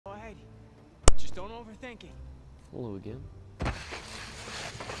Just don't overthink it. Hello again.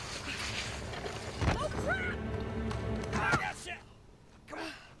 Oh, crap! Ah, shit! Come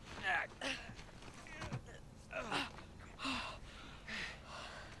on.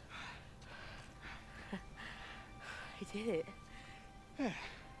 I did it. Of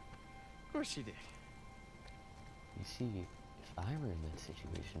course you did. You see, if I were in that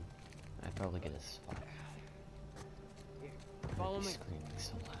situation, I'd probably get a spot. Here, follow me. Screaming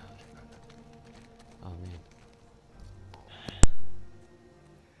so loud. Oh man.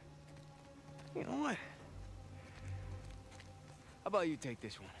 You know what? How about you take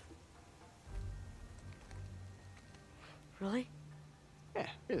this one? Really? Yeah,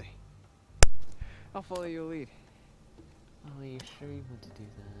 really. I'll follow your lead. Oh, you sure you want to do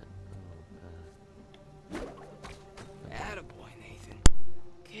that? Oh, Attaboy, Nathan.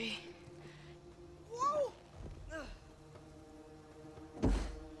 Okay. Whoa!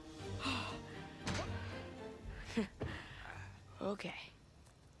 Okay.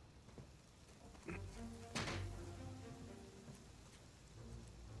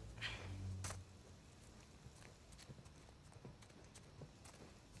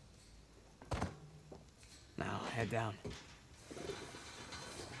 Now, head down.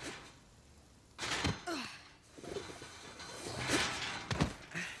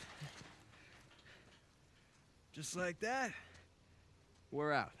 Just like that,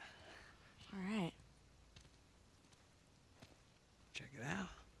 we're out. All right. Check it out.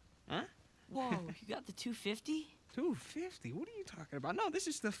 Huh? Whoa, you got the 250? 250? What are you talking about? No, this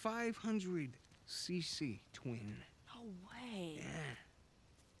is the 500cc twin. No way. Yeah.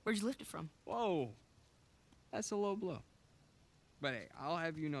 Where'd you lift it from? Whoa. That's a low blow. But hey, I'll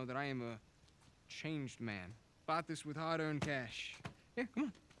have you know that I am a changed man. Bought this with hard-earned cash. Here, come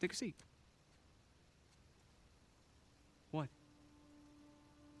on, take a seat. What?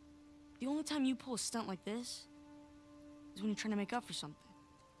 The only time you pull a stunt like this is when you're trying to make up for something.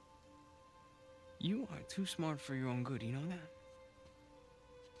 You are too smart for your own good, you know that?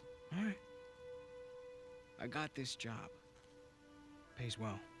 All right. I got this job. Pays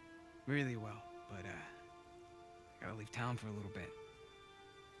well. Really well. But, I gotta leave town for a little bit.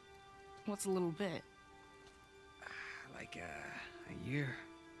 What's a little bit? Like, a year.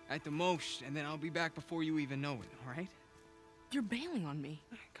 At the most, and then I'll be back before you even know it, all right? You're bailing on me.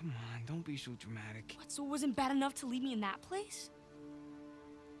 Come on, don't be so dramatic. What, so it wasn't bad enough to leave me in that place?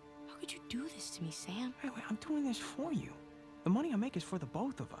 How could you do this to me, Sam? Wait, I'm doing this for you. The money I make is for the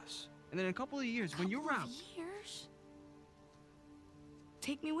both of us. And then in a couple of years, when you're out... Years?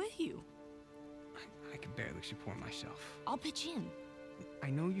 Take me with you. I can barely support myself. I'll pitch in. I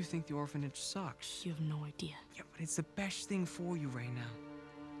know you think the orphanage sucks. You have no idea. Yeah, but it's the best thing for you right now.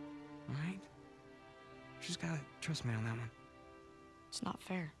 All right? You just gotta trust me on that one. It's not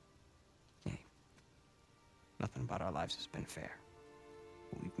fair. Hey, nothing about our lives has been fair.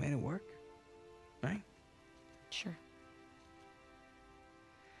 But we've made it work, right? Sure.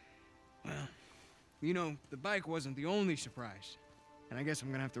 Well, you know, the bike wasn't the only surprise. And I guess I'm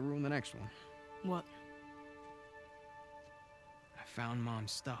gonna have to ruin the next one. What? I found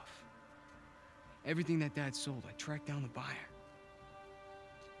Mom's stuff. Everything that Dad sold, I tracked down the buyer.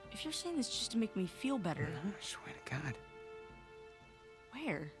 If you're saying this just to make me feel better... I swear to God.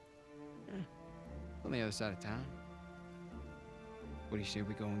 Where? Yeah. On the other side of town. What do you say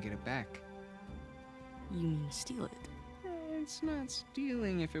we go and get it back? You mean steal it? It's not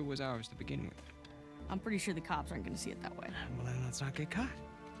stealing if it was ours to begin with. I'm pretty sure the cops aren't gonna see it that way. Well, then let's not get caught.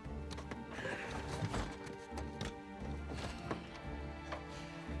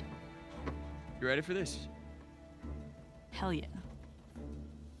 You ready for this? Hell yeah.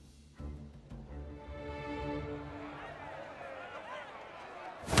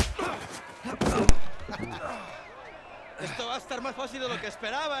 Esto va a estar más fácil de lo que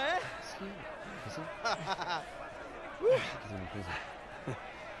esperaba, ¿eh?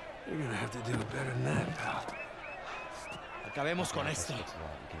 You're gonna have to do it better than that, pal. Acabemos con esto.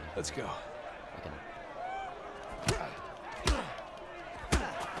 Let's go.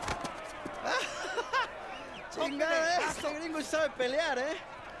 Chingada, este gringo sabe pelear, ¿eh?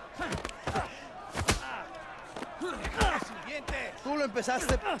 Tú lo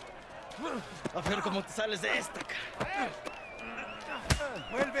empezaste. A ver cómo te sales de esta, cara.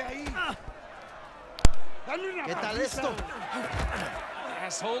 Vuelve ahí. ¿Qué tal esto?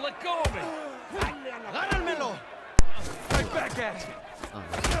 Asshole, let go of me. ¡Agárrenmelo! Right back at you.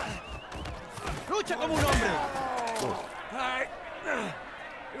 ¡Lucha como un hombre! All right.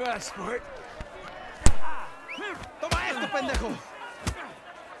 You asked for it. ¡Toma esto, pendejo!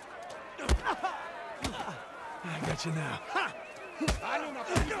 I got you now.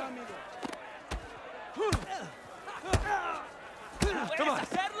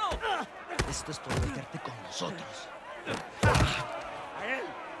 Esto es por meterte con nosotros.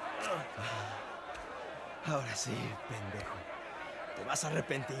 Ahora sí, pendejo. Te vas a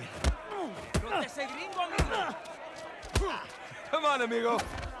arrepentir. ¡No ese gringo, amigo! Come on, amigo.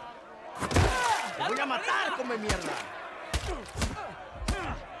 ¡Te voy a matar, come mierda!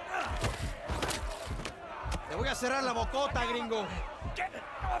 Te voy a cerrar la bocota, gringo. Get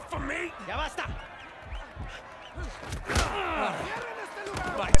off of me! ¡Ya basta!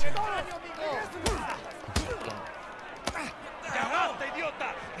 ¡Ya basta,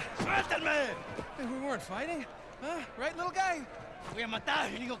 idiota! ¡Suéltenme! Hey, we weren't fighting, huh? Right, little guy? Te voy a matar,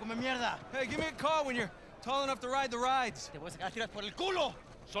 gringo, come mierda. Hey, give me a call when you're tall enough to ride the rides. Te voy a sacar a tiras por el culo.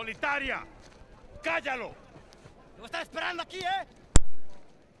 ¡Solitaria! ¡Cállalo! Te voy a estar esperando aquí, ¿eh?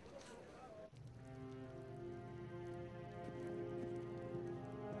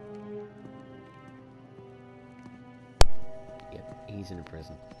 Yep, he's in a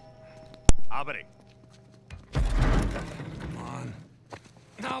prison. Abre. Come on.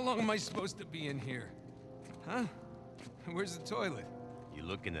 How long am I supposed to be in here? Huh? Where's the toilet? You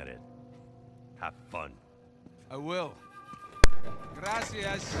looking at it? Have fun. I will.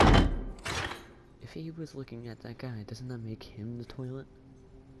 Gracias. If he was looking at that guy, doesn't that make him the toilet?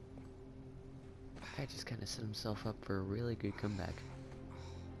 That guy just kind of set himself up for a really good comeback.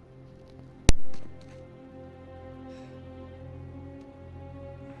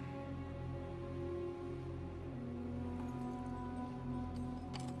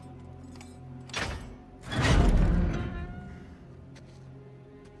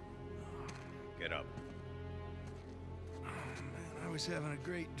 Get up. Man, I was having a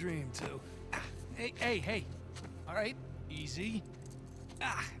great dream, too. Hey. All right, easy.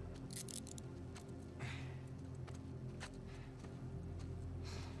 Ah.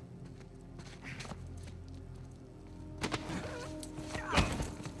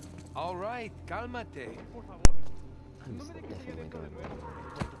 All right, cálmate. I'm definitely going.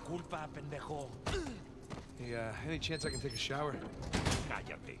 Por tu culpa, pendejo. Hey, any chance I can take a shower?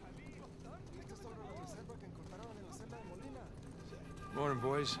 Cállate. Morning,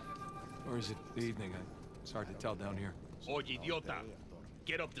 boys. Or is it the evening? It's hard to tell down here. Oye, idiota.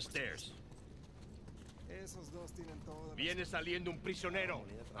 Get up the stairs. Viene saliendo un prisionero.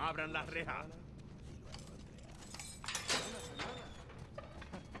 Abran la reja.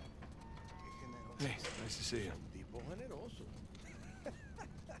 Hey, nice to see you.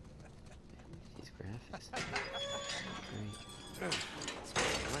 These graphics. Great.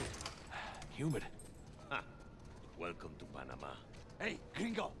 Humid. Welcome to Panama. ¡Ey,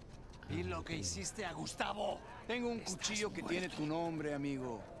 gringo! Vi lo que hiciste a Gustavo. Tengo un cuchillo que tiene tu nombre,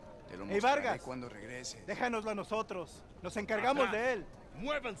 amigo. Te lo Hey, mostraré Vargas. cuando regreses. Déjanoslo a nosotros. Nos encargamos Atrás. de él.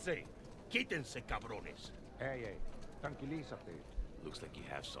 Muévanse. Quítense, cabrones. Hey, tranquilízate. Looks like you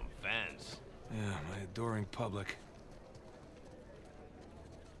have some fans. Yeah, my adoring public.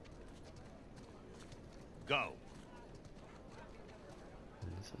 Go.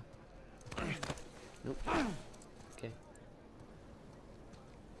 Nope. Okay.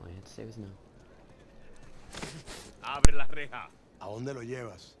 All I had to say was no. Abre la reja. ¿A dónde lo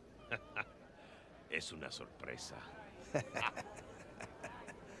llevas? Es una sorpresa.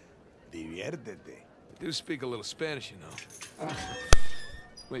 Diviértete. I do speak a little Spanish, you know.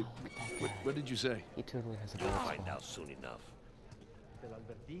 Wait, what did you say? He totally has a You'll bald find spot. out soon enough. Te lo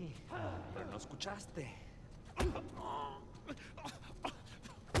advertí, pero no escuchaste.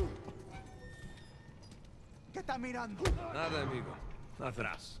 ¿Qué está mirando? Nada, amigo. Nothing.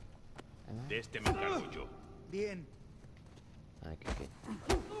 Atrás. De este me encargo yo. Bien. I could get.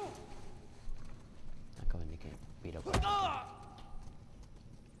 Not going to get beat up. Like that.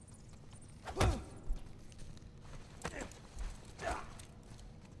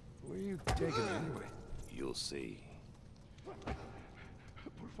 Where are you taking me anyway? You'll see. It's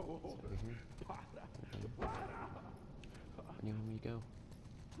over here. Where do you want me to go?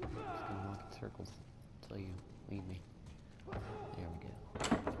 I'm just gonna walk in circles until you lead me. There we go.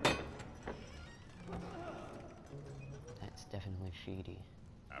 That's definitely shady.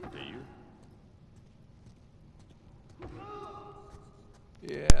 After you.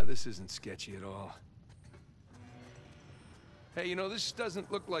 Yeah, this isn't sketchy at all. Hey, you know, this doesn't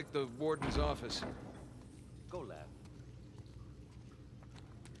look like the warden's office. Go left.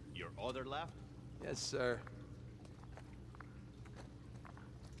 Your other left? Yes, sir.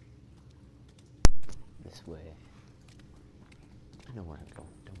 This way. I know where I'm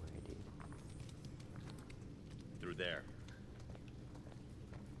going. Don't worry, dude. Through there.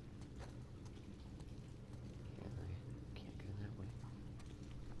 Yeah, I can't go that way.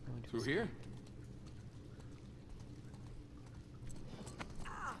 I'm going to Through escape. here?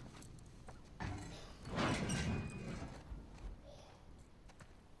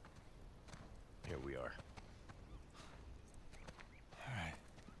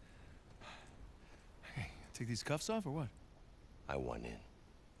 Take these cuffs off or what? I want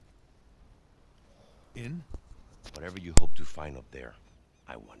in. In? Whatever you hope to find up there,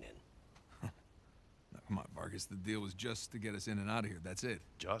 I want in. Now, come on, Vargas. The deal was just to get us in and out of here. That's it.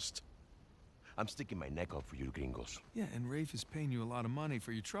 Just? I'm sticking my neck out for you gringos. Yeah, and Rafe is paying you a lot of money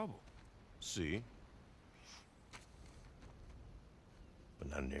for your trouble. See? But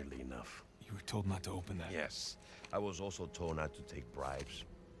not nearly enough. You were told not to open that. Yes. I was also told not to take bribes,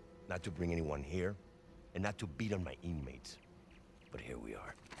 not to bring anyone here, and not to beat on my inmates. But here we are.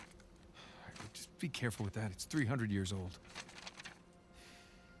 All right, just be careful with that. It's 300 years old.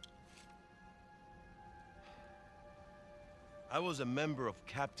 I was a member of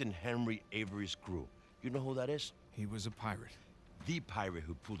Captain Henry Avery's crew. You know who that is? He was a pirate. The pirate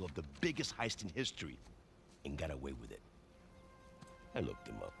who pulled off the biggest heist in history and got away with it. I looked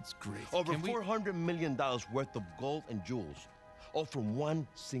him up. It's great. Over Can we- $400 million worth of gold and jewels, all from one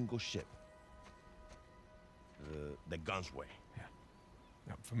single ship. The Gunsway. Yeah.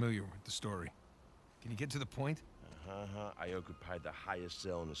 I'm familiar with the story. Can you get to the point? I occupied the highest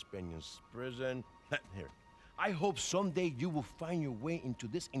cell in the Spaniards' prison. Here. I hope someday you will find your way into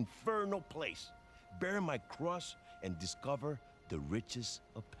this infernal place, bear my cross, and discover the riches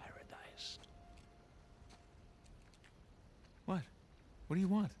of paradise. What? What do you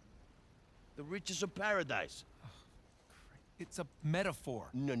want? The riches of paradise. It's a metaphor.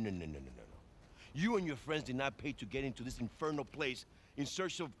 No. You and your friends did not pay to get into this infernal place in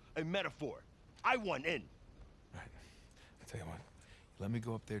search of a metaphor. I want in. Right. I'll tell you what. Let me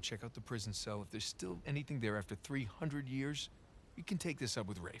go up there, check out the prison cell. If there's still anything there after 300 years, we can take this up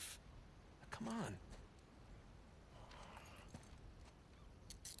with Rafe. Now, come on.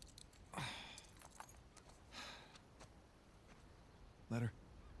 Letter.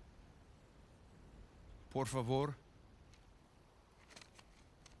 Por favor.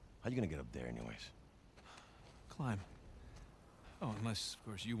 How you gonna get up there anyways? Climb. Oh, unless, of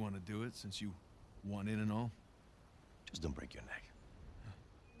course, you want to do it, since you want in and all. Just don't break your neck.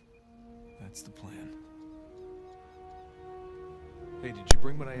 That's the plan. Hey, did you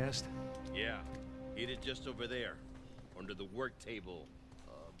bring what I asked? Yeah, it is just over there, under the work table,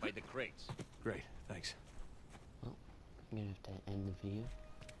 by the crates. Great, thanks. Well, I'm gonna have to end the video.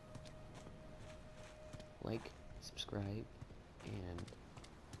 Like, subscribe, and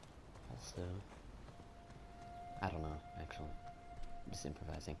also, I don't know, actually. I'm just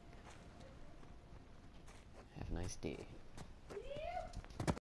improvising. Have a nice day.